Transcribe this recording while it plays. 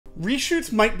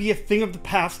Reshoots might be a thing of the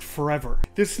past forever.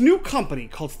 This new company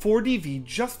called 4DV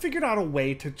just figured out a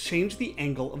way to change the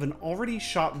angle of an already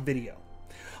shot video.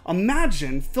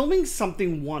 Imagine filming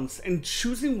something once and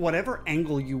choosing whatever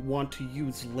angle you want to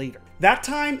use later. That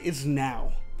time is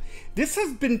now. This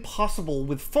has been possible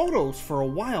with photos for a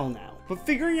while now, but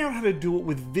figuring out how to do it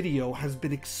with video has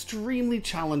been extremely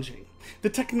challenging.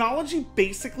 The technology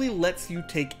basically lets you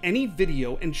take any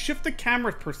video and shift the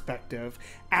camera perspective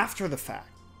after the fact.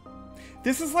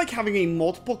 This is like having a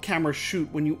multiple camera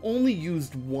shoot when you only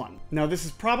used one. Now this is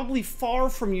probably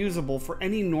far from usable for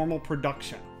any normal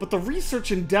production, but the research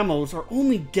and demos are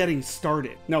only getting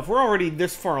started. Now if we're already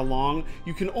this far along,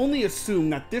 you can only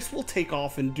assume that this will take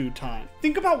off in due time.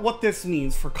 Think about what this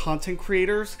means for content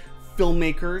creators,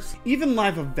 filmmakers, even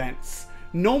live events.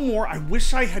 No more, I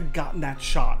wish I had gotten that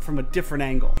shot from a different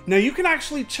angle. Now you can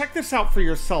actually check this out for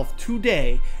yourself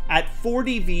today at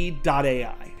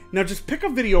 4dv.ai. Now just pick a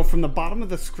video from the bottom of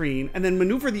the screen and then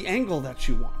maneuver the angle that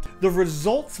you want. The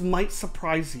results might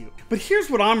surprise you. But here's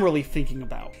what I'm really thinking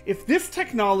about. If this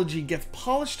technology gets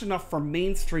polished enough for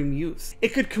mainstream use, it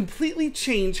could completely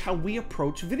change how we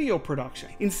approach video production.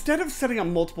 Instead of setting up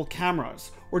multiple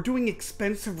cameras or doing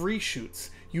expensive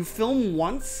reshoots, you film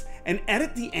once and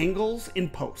edit the angles in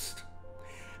post.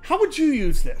 How would you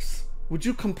use this? Would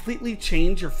you completely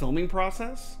change your filming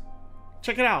process?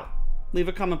 Check it out. Leave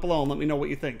a comment below and let me know what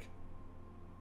you think.